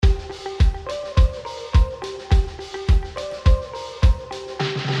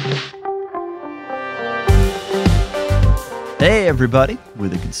everybody.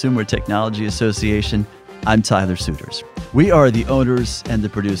 With the Consumer Technology Association, I'm Tyler Suiters. We are the owners and the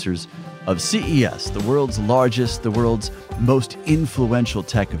producers of CES, the world's largest, the world's most influential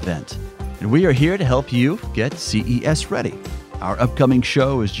tech event. And we are here to help you get CES ready. Our upcoming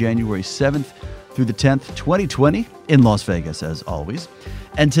show is January 7th through the 10th, 2020 in Las Vegas, as always.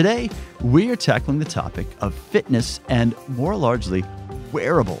 And today, we are tackling the topic of fitness and, more largely,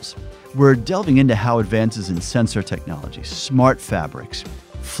 wearables. We're delving into how advances in sensor technology, smart fabrics,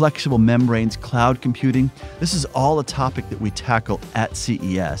 flexible membranes, cloud computing, this is all a topic that we tackle at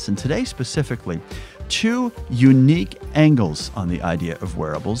CES. And today specifically, two unique angles on the idea of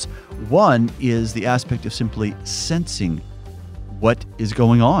wearables. One is the aspect of simply sensing what is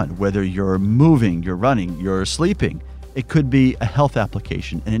going on, whether you're moving, you're running, you're sleeping. It could be a health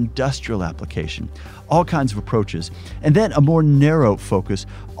application, an industrial application, all kinds of approaches. And then a more narrow focus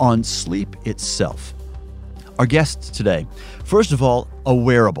on sleep itself. Our guests today, first of all,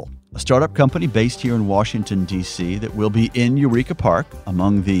 Awarables, a startup company based here in Washington, D.C. that will be in Eureka Park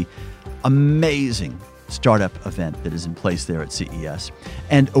among the amazing startup event that is in place there at CES.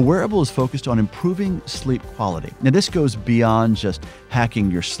 And Awarables is focused on improving sleep quality. Now, this goes beyond just hacking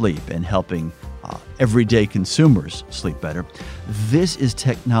your sleep and helping everyday consumers sleep better. This is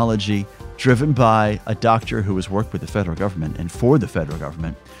technology driven by a doctor who has worked with the federal government and for the federal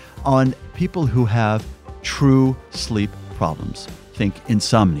government on people who have true sleep problems. Think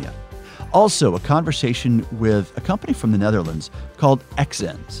insomnia. Also, a conversation with a company from the Netherlands called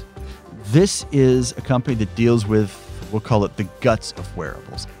Xsens. This is a company that deals with, we'll call it the guts of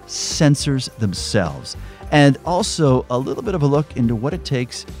wearables, sensors themselves, and also a little bit of a look into what it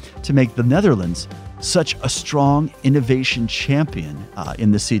takes to make the Netherlands such a strong innovation champion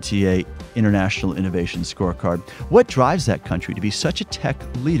in the CTA International Innovation Scorecard. What drives that country to be such a tech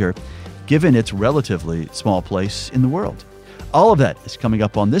leader given its relatively small place in the world? All of that is coming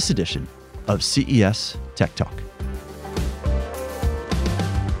up on this edition of CES Tech Talk.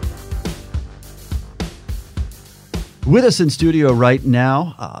 With us in studio right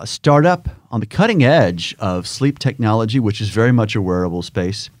now, a startup on the cutting edge of sleep technology, which is very much a wearable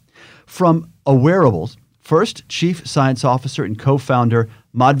space. From Awarables, first Chief Science Officer and Co-Founder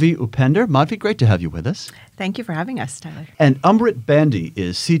Madhvi Upender. Madhvi, great to have you with us. Thank you for having us, Tyler. And Amrit Bandy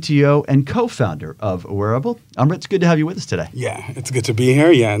is CTO and Co-Founder of Wearables. Amrit, it's good to have you with us today. Yeah, it's good to be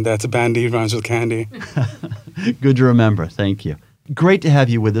here. Yeah, and that's a Bandy, rhymes with candy. Good to remember. Thank you. Great to have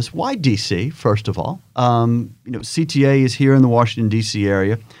you with us. Why DC, first of all? CTA is here in the Washington, D.C.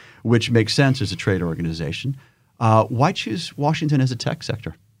 area, which makes sense as a trade organization. Why choose Washington as a tech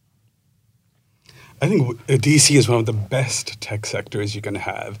sector? I think DC is one of the best tech sectors you can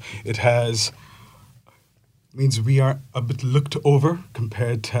have. It means we are a bit looked over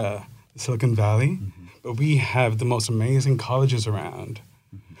compared to Silicon Valley, but we have the most amazing colleges around.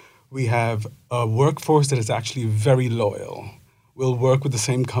 We have a workforce that is actually very loyal. We'll work with the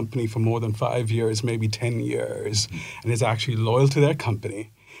same company for more than 5 years, maybe 10 years, and is actually loyal to their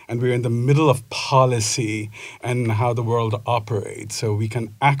company. And we're in the middle of policy and how the world operates. So we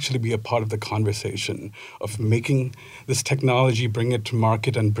can actually be a part of the conversation of making this technology, bring it to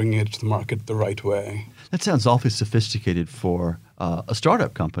market and bring it to the market the right way. That sounds awfully sophisticated for a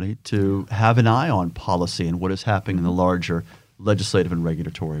startup company to have an eye on policy and what is happening in the larger legislative and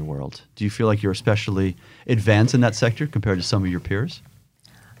regulatory world. Do you feel like you're especially advanced in that sector compared to some of your peers?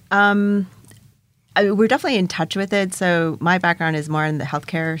 We're definitely in touch with it. So my background is more on the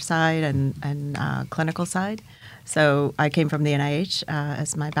healthcare side and clinical side. So I came from the NIH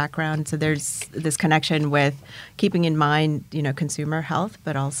as my background. So there's this connection with keeping in mind, consumer health,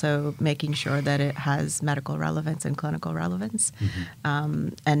 but also making sure that it has medical relevance and clinical relevance.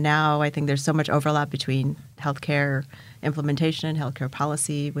 And now I think there's so much overlap between healthcare implementation and healthcare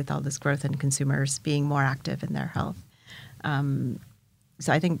policy with all this growth in consumers being more active in their health.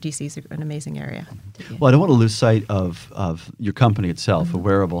 So I think DC is an amazing area. Well, I don't want to lose sight of your company itself,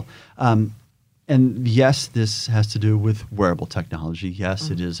 Awarables. And yes, this has to do with wearable technology. Yes,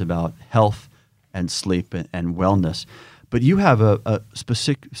 it is about health and sleep and wellness. But you have a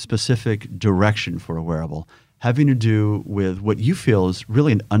specific direction for a wearable having to do with what you feel is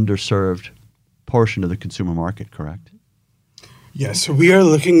really an underserved portion of the consumer market, correct? Yes, so we are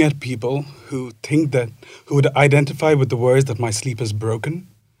looking at people who would identify with the words that my sleep is broken,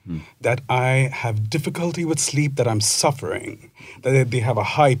 that I have difficulty with sleep, that I'm suffering, that they have a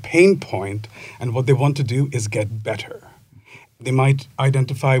high pain point, and what they want to do is get better. They might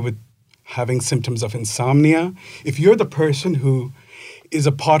identify with having symptoms of insomnia. If you're the person who is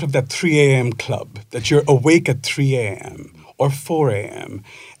a part of that 3 a.m. club, that you're awake at 3 a.m. or 4 a.m.,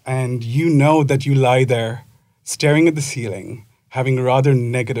 and you know that you lie there staring at the ceiling, having rather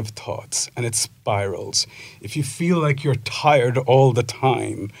negative thoughts, and it spirals. If you feel like you're tired all the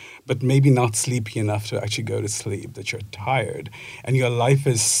time, but maybe not sleepy enough to actually go to sleep, that you're tired, and your life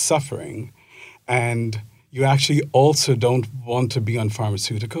is suffering, and you actually also don't want to be on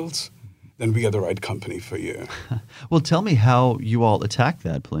pharmaceuticals, then we are the right company for you. Well, tell me how you all attack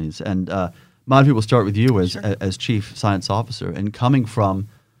that, please. And Madhvi, we'll start with you as, Sure. as Chief Science Officer. And coming from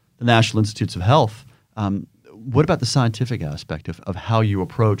the National Institutes of Health, what about the scientific aspect of how you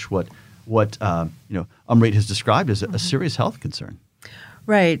approach what Amrit has described as a serious health concern?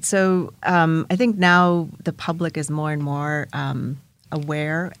 Right. So I think now the public is more and more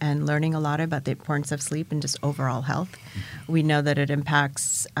aware and learning a lot about the importance of sleep and just overall health. We know that it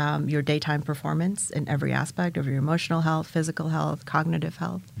impacts your daytime performance in every aspect of your emotional health, physical health, cognitive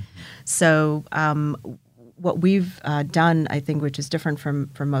health. So what we've done, I think, which is different from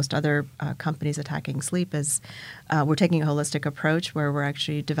most other companies attacking sleep, is we're taking a holistic approach where we're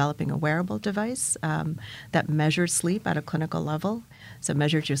actually developing a wearable device that measures sleep at a clinical level. So it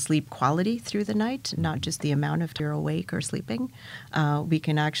measures your sleep quality through the night, not just the amount of you're awake or sleeping. We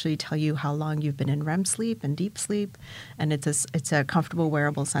can actually tell you how long you've been in REM sleep and deep sleep, and it's a comfortable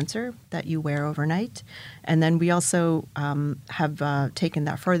wearable sensor that you wear overnight. And then we also have taken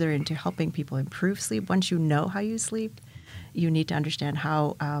that further into helping people improve sleep. Once you know how you sleep, you need to understand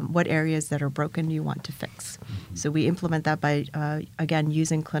how what areas that are broken you want to fix. So we implement that by, again,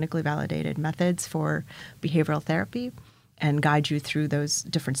 using clinically validated methods for behavioral therapy and guide you through those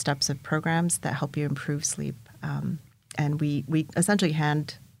different steps of programs that help you improve sleep. And we essentially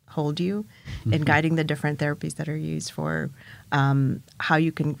hold you in guiding the different therapies that are used for how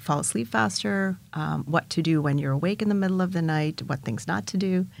you can fall asleep faster, what to do when you're awake in the middle of the night, what things not to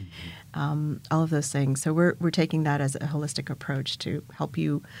do, all of those things. So we're taking that as a holistic approach to help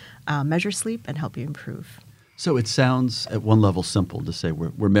you measure sleep and help you improve. So it sounds at one level simple to say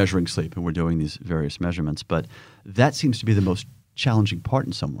we're measuring sleep and we're doing these various measurements, but that seems to be the most challenging part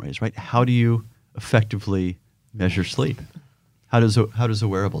in some ways, right? How do you effectively measure sleep? How does a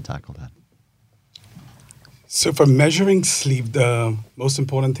wearable tackle that? So for measuring sleep, the most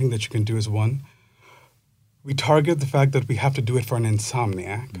important thing that you can do is, one, we target the fact that we have to do it for an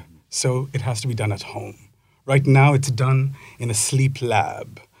insomniac, so it has to be done at home. Right now it's done in a sleep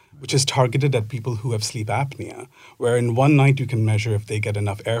lab, which is targeted at people who have sleep apnea, where in one night you can measure if they get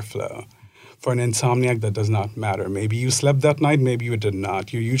enough airflow. For an insomniac, that does not matter. Maybe you slept that night, maybe you did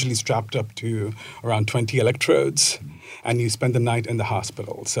not. You're usually strapped up to around 20 electrodes, and you spend the night in the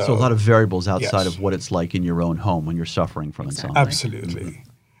hospital. So a lot of variables outside yes. of what it's like in your own home when you're suffering from insomnia. Absolutely.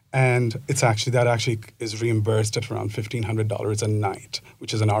 And that actually is reimbursed at around $1,500 a night,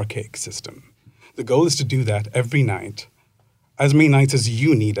 which is an archaic system. The goal is to do that every night, as many nights as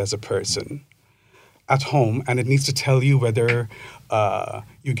you need as a person at home, and it needs to tell you whether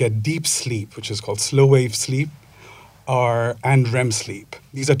you get deep sleep, which is called slow wave sleep, and REM sleep.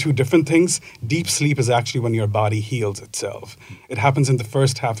 These are two different things. Deep sleep is actually when your body heals itself. It happens in the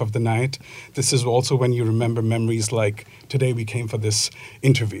first half of the night. This is also when you remember memories like, today we came for this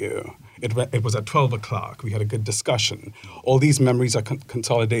interview. It was at 12 o'clock. We had a good discussion. All these memories are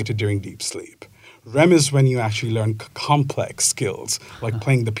consolidated during deep sleep. REM is when you actually learn complex skills, like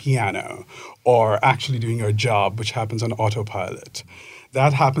playing the piano or actually doing your job, which happens on autopilot.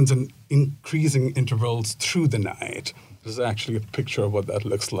 That happens in increasing intervals through the night. This is actually a picture of what that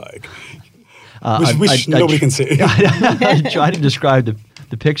looks like, which nobody can see. I try to describe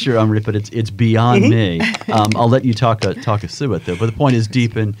the picture, Amrit, but it's beyond me. I'll let you talk us through it, though. But the point is,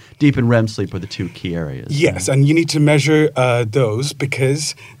 deep and REM sleep are the two key areas. Yes, and you need to measure those,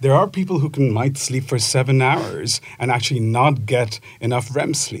 because there are people who might sleep for 7 hours and actually not get enough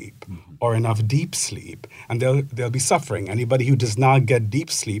REM sleep or enough deep sleep, and they'll be suffering. Anybody who does not get deep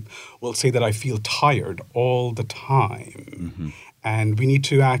sleep will say that I feel tired all the time. And we need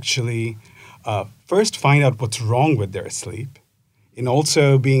to actually first find out what's wrong with their sleep. And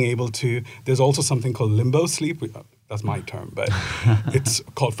also being able to, there's also something called limbo sleep. That's my term, but it's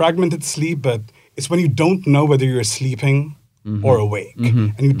called fragmented sleep, but it's when you don't know whether you're sleeping or awake,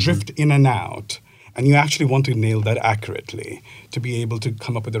 and you drift in and out, and you actually want to nail that accurately to be able to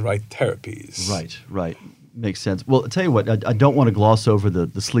come up with the right therapies. Right. Makes sense. Well, I'll tell you what, I don't want to gloss over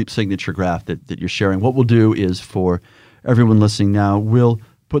the sleep signature graph that you're sharing. What we'll do is, for everyone listening now, we'll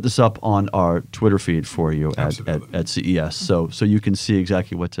put this up on our Twitter feed for you at CES, so you can see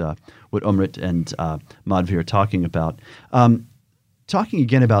exactly what Amrit and Madhvi are talking about. Talking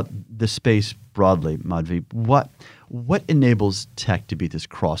again about the space broadly, Madhvi, what enables tech to be this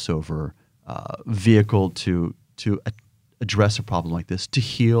crossover vehicle to address a problem like this, to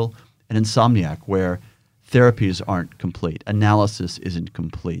heal an insomniac where therapies aren't complete, analysis isn't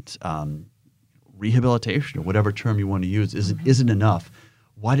complete, rehabilitation or whatever term you want to use isn't enough.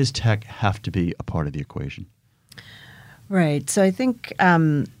 Why does tech have to be a part of the equation? Right. So I think,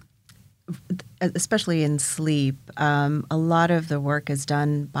 especially in sleep, a lot of the work is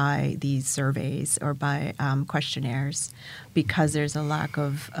done by these surveys or by questionnaires because there's a lack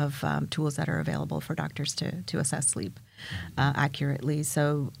of tools that are available for doctors to assess sleep accurately.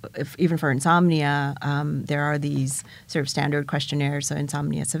 So even for insomnia, there are these sort of standard questionnaires, so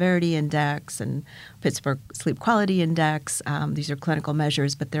Insomnia Severity Index and Pittsburgh Sleep Quality Index. These are clinical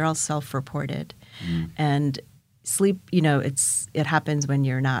measures, but they're all self-reported. And sleep, it happens when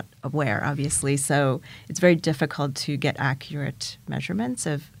you're not aware, obviously. So it's very difficult to get accurate measurements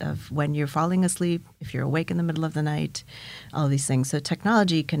of when you're falling asleep, if you're awake in the middle of the night, all of these things. So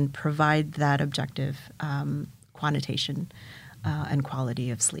technology can provide that objective quantitation and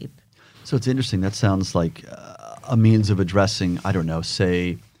quality of sleep. So it's interesting. That sounds like a means of addressing, I don't know,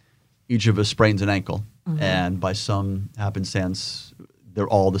 say each of us sprains an ankle, and by some happenstance, they're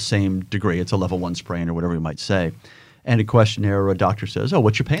all the same degree. It's a level 1 sprain or whatever you might say. And a questionnaire or a doctor says,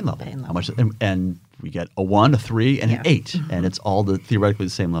 what's your pain level? How much? And we get a 1, a 3, and an 8. And it's all theoretically the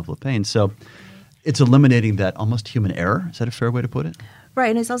same level of pain. So it's eliminating that almost human error. Is that a fair way to put it? Right,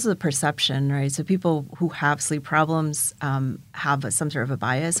 and it's also the perception, right? So people who have sleep problems have some sort of a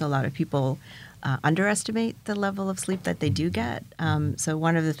bias. A lot of people underestimate the level of sleep that they do get. So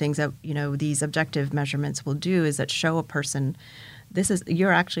one of the things that these objective measurements will do is that show a person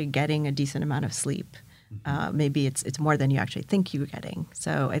you're actually getting a decent amount of sleep. Maybe it's more than you actually think you're getting.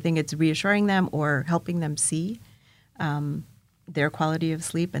 So I think it's reassuring them or helping them see their quality of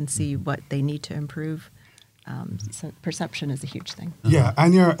sleep and see what they need to improve. So perception is a huge thing. Yeah,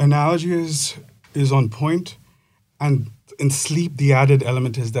 and your analogy is on point. And in sleep, the added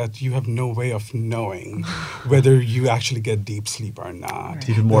element is that you have no way of knowing whether you actually get deep sleep or not. It's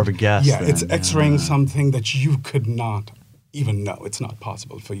even more of a guess. Yeah, it's X-raying something that you could not even know. It's not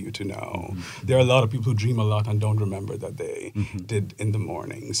possible for you to know. There are a lot of people who dream a lot and don't remember that they did in the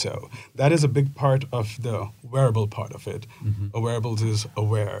morning. So that is a big part of the wearable part of it. Awarables is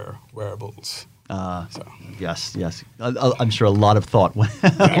aware wearables. Yes. I'm sure a lot of thought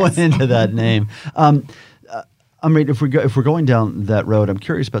went into that name. Amrit, if we're going down that road, I'm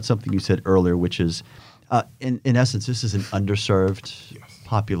curious about something you said earlier, which is, in essence, this is an underserved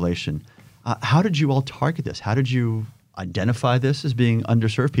population. How did you all target this? How did you identify this as being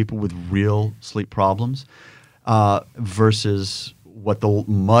underserved, people with real sleep problems, versus what the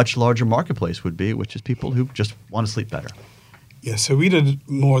much larger marketplace would be, which is people who just want to sleep better? Yeah, so we did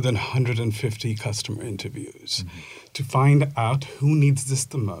more than 150 customer interviews to find out who needs this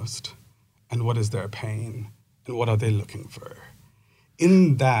the most and what is their pain and what are they looking for.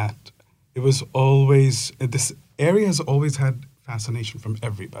 In that, it was always, this area has always had fascination from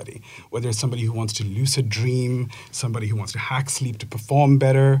everybody, whether it's somebody who wants to lucid dream, somebody who wants to hack sleep to perform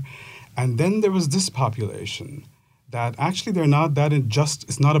better. And then there was this population that actually they're not that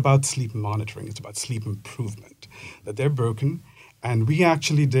it's not about sleep monitoring, it's about sleep improvement, that they're broken. And we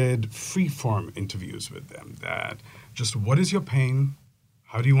actually did free-form interviews with them that just what is your pain?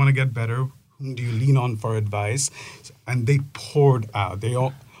 How do you want to get better? Whom do you lean on for advice? And they poured out. They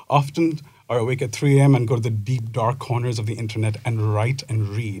all often are awake at 3 a.m. and go to the deep, dark corners of the internet and write and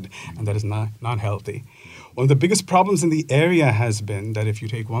read. And that is not healthy. One of the biggest problems in the area has been that if you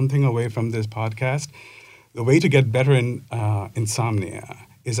take one thing away from this podcast, the way to get better in insomnia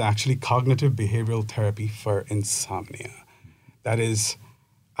is actually cognitive behavioral therapy for insomnia. That is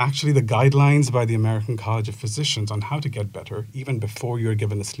actually the guidelines by the American College of Physicians on how to get better even before you're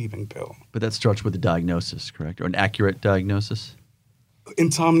given a sleeping pill. But that starts with a diagnosis, correct? Or an accurate diagnosis?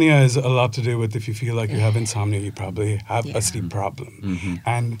 Insomnia is a lot to do with if you feel like you have insomnia, you probably have a sleep problem.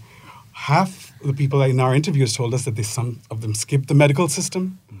 And half the people in our interviews told us that some of them skip the medical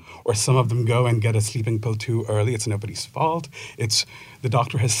system, or some of them go and get a sleeping pill too early. It's nobody's fault. It's the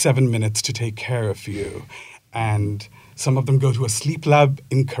doctor has 7 minutes to take care of you. And some of them go to a sleep lab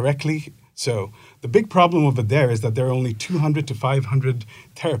incorrectly. So the big problem over there is that there are only 200 to 500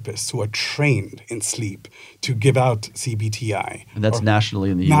 therapists who are trained in sleep to give out CBTI. And that's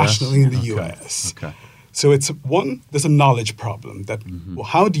nationally in the U.S.? Nationally in the U.S. Okay. So there's a knowledge problem that, well,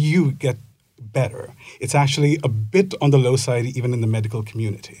 how do you get better? It's actually a bit on the low side even in the medical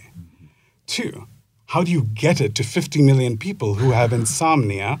community. 2, how do you get it to 50 million people who have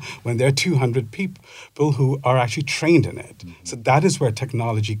insomnia when there are 200 people who are actually trained in it? So that is where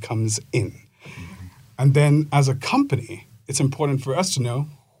technology comes in. And then as a company, it's important for us to know,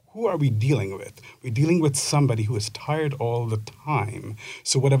 who are we dealing with? We're dealing with somebody who is tired all the time.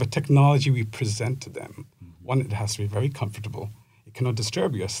 So whatever technology we present to them One, it has to be very comfortable. It cannot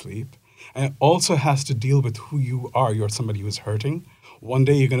disturb your sleep. And it also has to deal with who you are. You're somebody who is hurting. One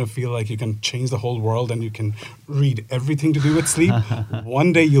day you're going to feel like you can change the whole world and you can read everything to do with sleep.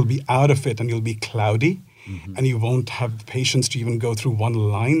 One day you'll be out of it and you'll be cloudy. And you won't have the patience to even go through one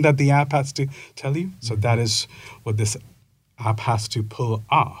line that the app has to tell you. So that is what this app has to pull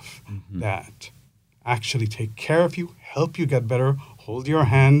off, that actually take care of you, help you get better, hold your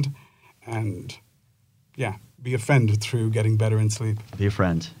hand, and be a friend through getting better in sleep. Be a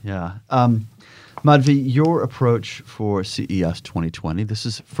friend, yeah. Madhvi, your approach for CES 2020, this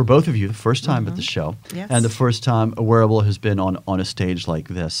is for both of you the first time at the show, and the first time a wearable has been on a stage like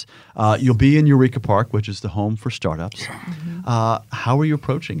this. You'll be in Eureka Park, which is the home for startups. How are you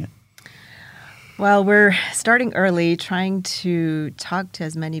approaching it? Well, we're starting early, trying to talk to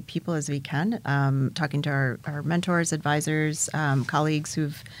as many people as we can, talking to our mentors, advisors, colleagues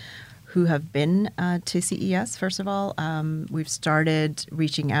who have been to CES, first of all. We've started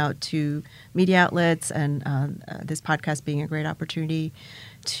reaching out to media outlets, and this podcast being a great opportunity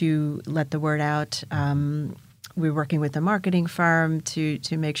to let the word out. We're working with a marketing firm to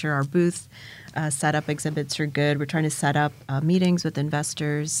make sure our booth setup exhibits are good. We're trying to set up meetings with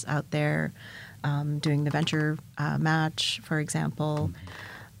investors out there, doing the venture match, for example,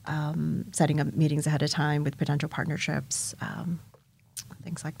 setting up meetings ahead of time with potential partnerships,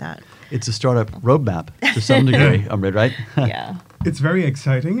 things like that. It's a startup roadmap to some degree, Amrit, right? Yeah. It's very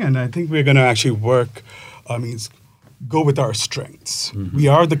exciting, and I think we're going to actually go with our strengths. We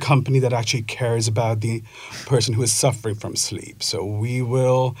are the company that actually cares about the person who is suffering from sleep. So we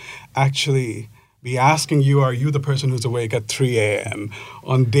will actually be asking you, are you the person who's awake at 3 a.m.?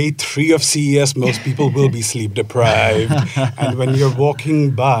 On day 3 of CES, most people will be sleep deprived. And when you're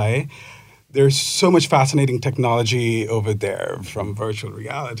walking by, there's so much fascinating technology over there, from virtual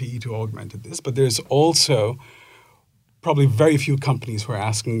reality to augmented this. But there's also probably very few companies who are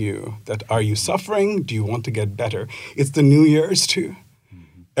asking you that, are you suffering? Do you want to get better? It's the New Year's too.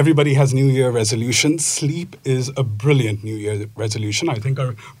 Everybody has New Year resolutions. Sleep is a brilliant New Year resolution. I think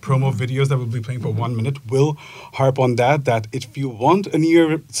our promo videos that we'll be playing for 1 minute will harp on that if you want a New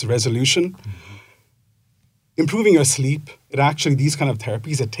Year's resolution, improving your sleep, these kind of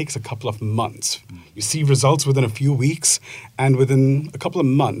therapies, it takes a couple of months. You see results within a few weeks, and within a couple of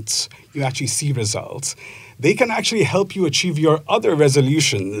months, you actually see results. They can actually help you achieve your other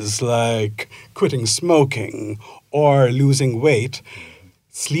resolutions, like quitting smoking or losing weight.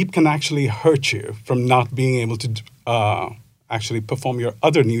 Sleep can actually hurt you from not being able to actually perform your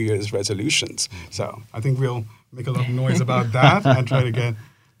other New Year's resolutions. So I think we'll make a lot of noise about that and try to get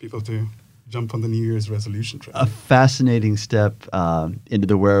people to jump on the New Year's resolution trend. A fascinating step into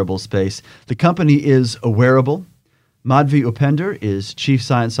the wearable space. The company is Awarables. Madhvi Upender is Chief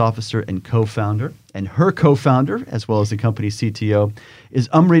Science Officer and Co-Founder, and her co-founder, as well as the company's CTO, is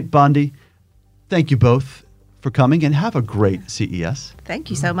Amrit Bandy. Thank you both for coming, and have a great CES. Thank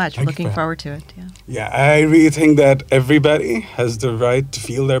you so much. Looking forward to it. Yeah, I really think that everybody has the right to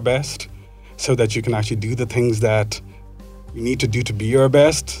feel their best so that you can actually do the things that you need to do to be your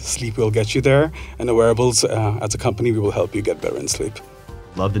best. Sleep will get you there, and Awarables, as a company, we will help you get better in sleep.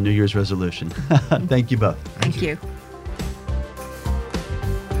 Love the New Year's resolution. Thank you both. Thank you.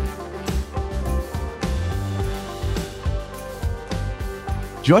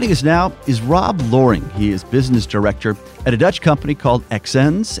 Joining us now is Rob Löring. He is business director at a Dutch company called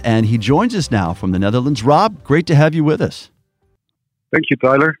Xsens, and he joins us now from the Netherlands. Rob, great to have you with us. Thank you,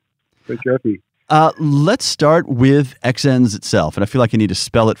 Tyler. Great to have me. Let's start with Xsens itself, and I feel like I need to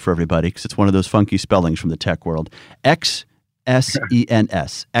spell it for everybody because it's one of those funky spellings from the tech world. Xsens,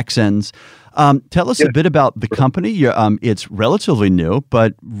 Xsens. Tell us a bit about the company. It's relatively new,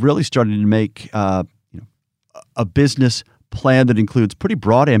 but really starting to make a business plan that includes pretty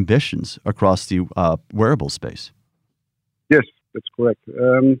broad ambitions across the wearable space. Yes, that's correct.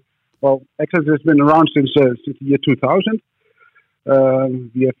 Well, Xsens has been around since the year 2000.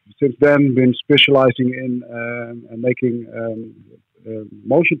 We have since then been specializing in making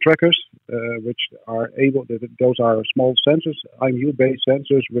motion trackers, which are able. Those are small sensors, IMU-based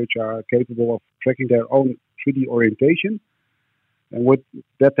sensors, which are capable of tracking their own 3D orientation. And with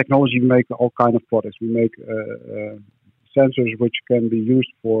that technology, we make all kinds of products. We make sensors which can be used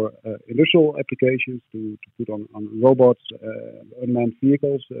for industrial applications, to put on robots, unmanned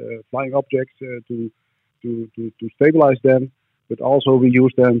vehicles, flying objects, to stabilize them. But also we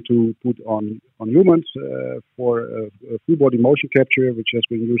use them to put on humans for full body motion capture, which has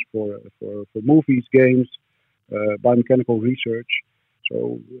been used for movies, games, biomechanical research.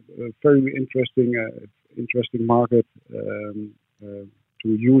 So very interesting market to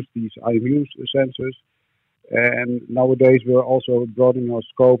use these IMU sensors. And nowadays we're also broadening our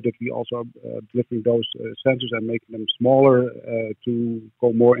scope that we also delivering those sensors and making them smaller to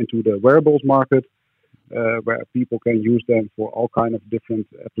go more into the wearables market, where people can use them for all kind of different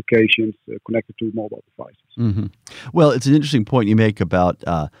applications connected to mobile devices. Mm-hmm. Well, it's an interesting point you make about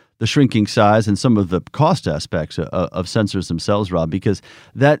the shrinking size and some of the cost aspects of sensors themselves, Rob, because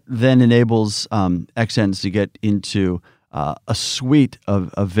that then enables Xsens to get into a suite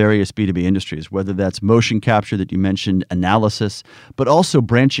of various B2B industries, whether that's motion capture that you mentioned, analysis, but also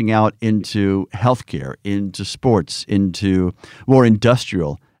branching out into healthcare, into sports, into more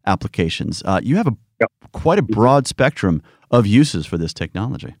industrial applications. You have quite a broad spectrum of uses for this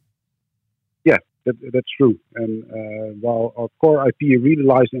technology. Yeah, that's true. And while our core IP really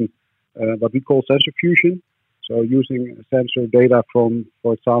lies in what we call sensor fusion, so using sensor data from,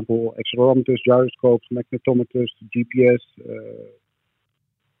 for example, accelerometers, gyroscopes, magnetometers, GPS,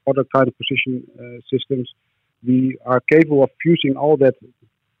 other kind of precision systems, we are capable of fusing all that,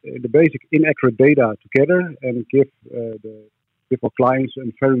 the basic inaccurate data together and give our clients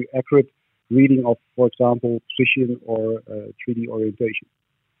a very accurate reading of, for example, position or 3D orientation.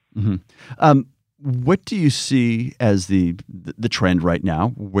 Mm-hmm. What do you see as the trend right now,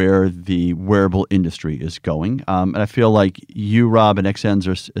 where the wearable industry is going? And I feel like you, Rob, and Xsens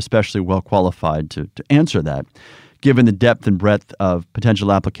are especially well qualified to answer that, given the depth and breadth of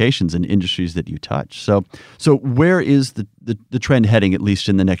potential applications in industries that you touch. So where is the trend heading, at least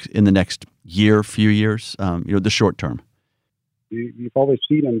in the next year, few years, the short term? We've always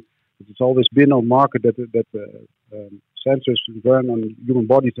seen, and it's always been on market that sensors run on human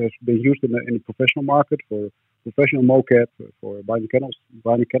bodies has been used in the professional market for professional mocap, for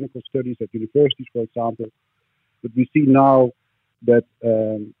biomechanical studies at universities, for example. But we see now that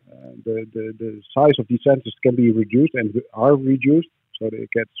the size of these sensors can be reduced and are reduced, so they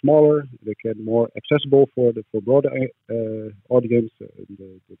get smaller, they get more accessible for broader audience.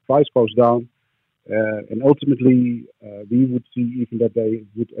 The price goes down. And ultimately, we would see even that they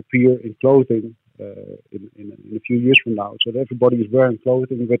would appear in clothing in a few years from now. So that everybody is wearing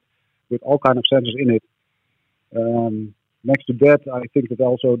clothing with all kind of sensors in it. Next to that, I think that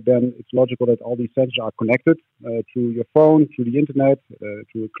also then it's logical that all these sensors are connected through your phone, through the internet,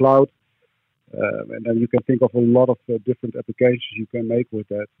 through a cloud. And then you can think of a lot of different applications you can make with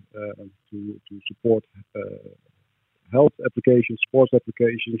that to support health applications, sports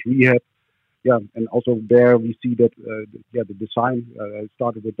applications, rehab. Yeah, and also there we see that the design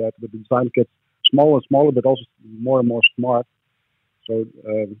started with that, but the design gets smaller and smaller, but also more and more smart. So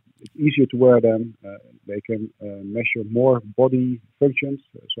it's easier to wear them. They can measure more body functions,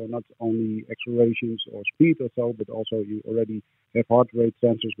 so not only accelerations or speed or so, but also you already have heart rate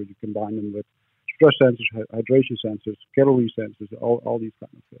sensors, but you combine them with stress sensors, hydration sensors, calorie sensors, all these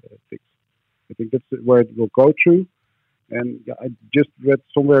kind of things. I think that's where it will go through. And I just read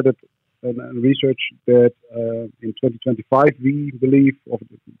somewhere that research that in 2025 we believe,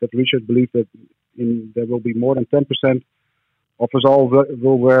 that research believes that there will be more than 10% of us all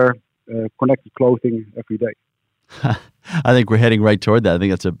will wear connected clothing every day. I think we're heading right toward that. I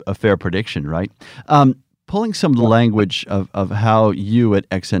think that's a fair prediction, right? Pulling some of the language of how you at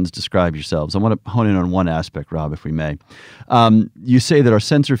Xsens describe yourselves, I want to hone in on one aspect, Rob, if we may. You say that our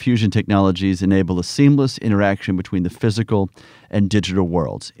sensor fusion technologies enable a seamless interaction between the physical and digital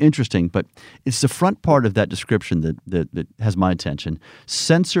worlds. Interesting, but it's the front part of that description that has my attention.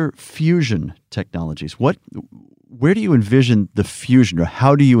 Sensor fusion technologies. Where do you envision the fusion, or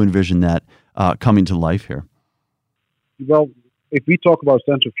how do you envision that coming to life here? Well, if we talk about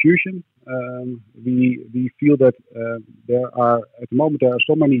sensor fusion, we feel that at the moment there are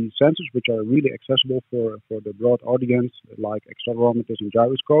so many sensors which are really accessible for the broad audience, like accelerometers and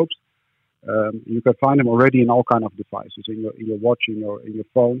gyroscopes. You can find them already in all kind of devices, in your watch, in your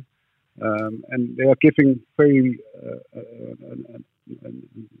phone, and they are giving very an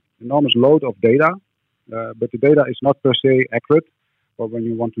enormous load of data, but the data is not per se accurate. But when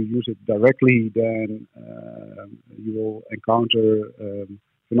you want to use it directly, then you will encounter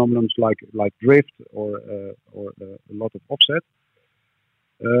phenomena like drift or a lot of offset.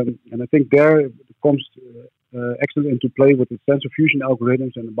 And I think there comes Xsens into play with the sensor fusion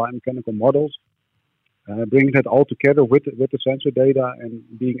algorithms and the biomechanical models, bringing that all together with the sensor data and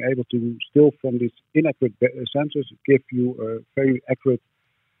being able to still from these inaccurate sensors give you a very accurate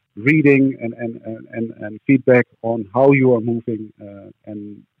reading and feedback on how you are moving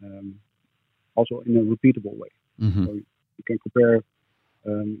and also in a repeatable way. Mm-hmm. So you can compare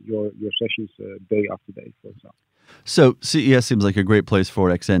your sessions day after day, for example. So CES seems like a great place for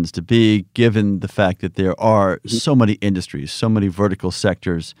Xsens to be, given the fact that there are so many industries, so many vertical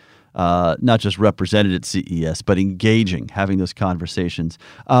sectors not just represented at CES, but engaging, having those conversations.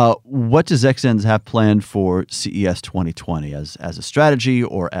 What does Xsens have planned for CES 2020 as a strategy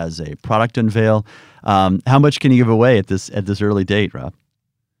or as a product unveil? How much can you give away at this early date, Rob?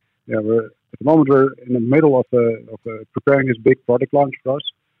 Yeah, at the moment we're in the middle of preparing this big product launch for us.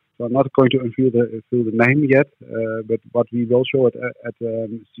 So I'm not going to unveil the name yet, but what we will show at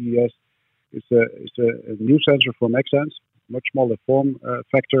CES is a new sensor from Xsens, much smaller form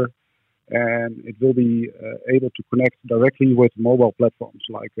factor, and it will be able to connect directly with mobile platforms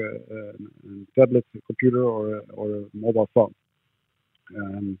like a tablet, a computer, or a mobile phone.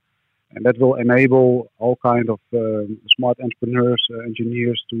 And that will enable all kind of smart entrepreneurs,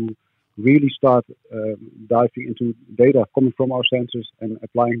 engineers to really start diving into data coming from our sensors and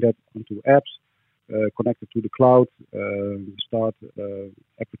applying that onto apps connected to the cloud. Start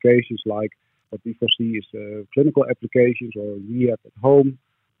applications like what we foresee is clinical applications or rehab at home,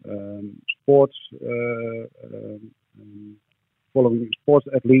 sports, following sports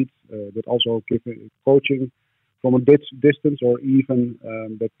athletes, but also giving coaching from a distance, or even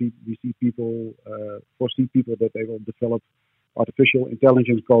that we foresee people that they will develop artificial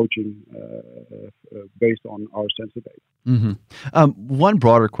intelligence coaching based on our sensor data. Mm-hmm. One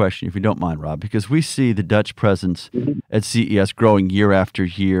broader question, if you don't mind, Rob, because we see the Dutch presence at CES growing year after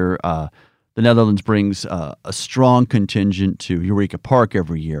year. The Netherlands brings a strong contingent to Eureka Park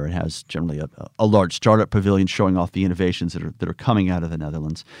every year. It has generally a large startup pavilion showing off the innovations that are coming out of the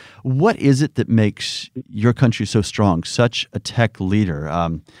Netherlands. What is it that makes your country so strong, such a tech leader?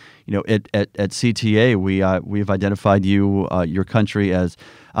 At CTA, we've identified your country as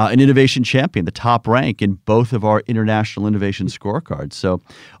an innovation champion, the top rank in both of our international innovation scorecards. So,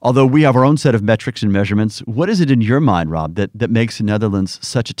 although we have our own set of metrics and measurements, what is it in your mind, Rob, that makes the Netherlands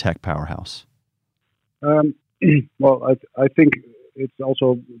such a tech powerhouse? Well, I think it's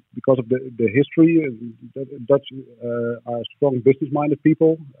also because of the history. Dutch are strong business-minded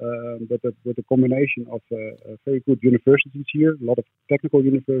people, but with a combination of very good universities here, a lot of technical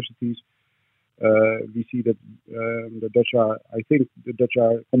universities. We see that the Dutch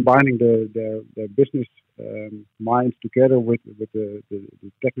are combining their business minds together with the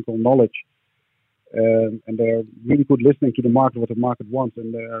technical knowledge. And they're really good listening to the market, what the market wants,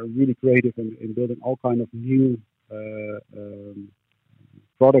 and they are really creative in building all kind of new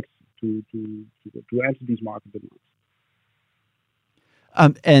products to answer these market demands.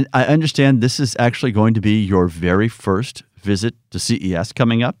 And I understand this is actually going to be your very first visit to CES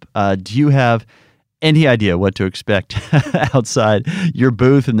coming up. Do you have any idea what to expect outside your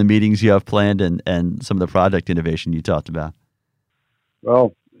booth and the meetings you have planned and some of the product innovation you talked about?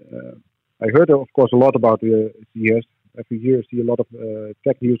 Well, I heard, of course, a lot about the CES. Every year I see a lot of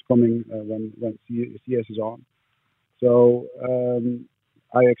tech news coming when CES is on. So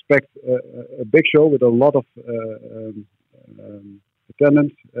I expect a big show with a lot of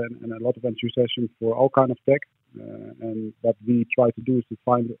attendance and a lot of enthusiasm for all kind of tech. And what we try to do is to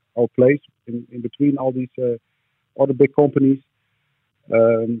find our place in between all these other big companies,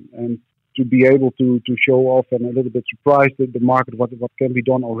 and to be able to show off and a little bit surprise the market what can be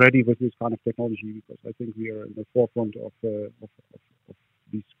done already with this kind of technology, because I think we are in the forefront of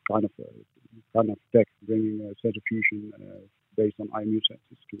these kind of tech, bringing sensor fusion based on IMU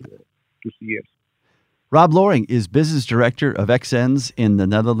sensors to CES. Rob Löring is Business Director of Xsens in the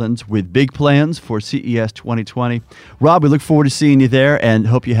Netherlands with big plans for CES 2020. Rob, we look forward to seeing you there and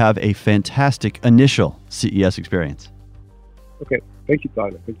hope you have a fantastic initial CES experience. Okay. Thank you,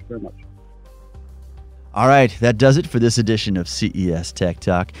 Tyler. Thank you very much. All right, that does it for this edition of CES Tech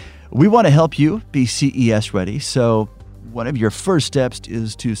Talk. We want to help you be CES ready, so one of your first steps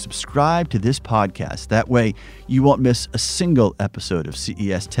is to subscribe to this podcast. That way, you won't miss a single episode of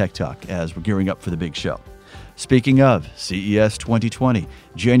CES Tech Talk as we're gearing up for the big show. Speaking of CES 2020,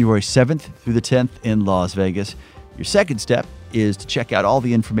 January 7th through the 10th in Las Vegas, your second step is to check out all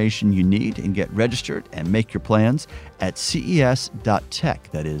the information you need and get registered and make your plans at ces.tech.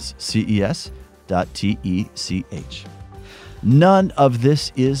 That is ces.tech. None of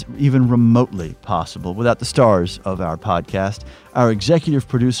this is even remotely possible without the stars of our podcast, our executive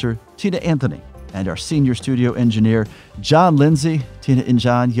producer, Tina Anthony, and our senior studio engineer, John Lindsay. Tina and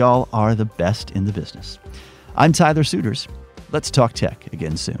John, y'all are the best in the business. I'm Tyler Suiters. Let's talk tech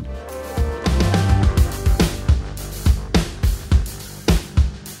again soon.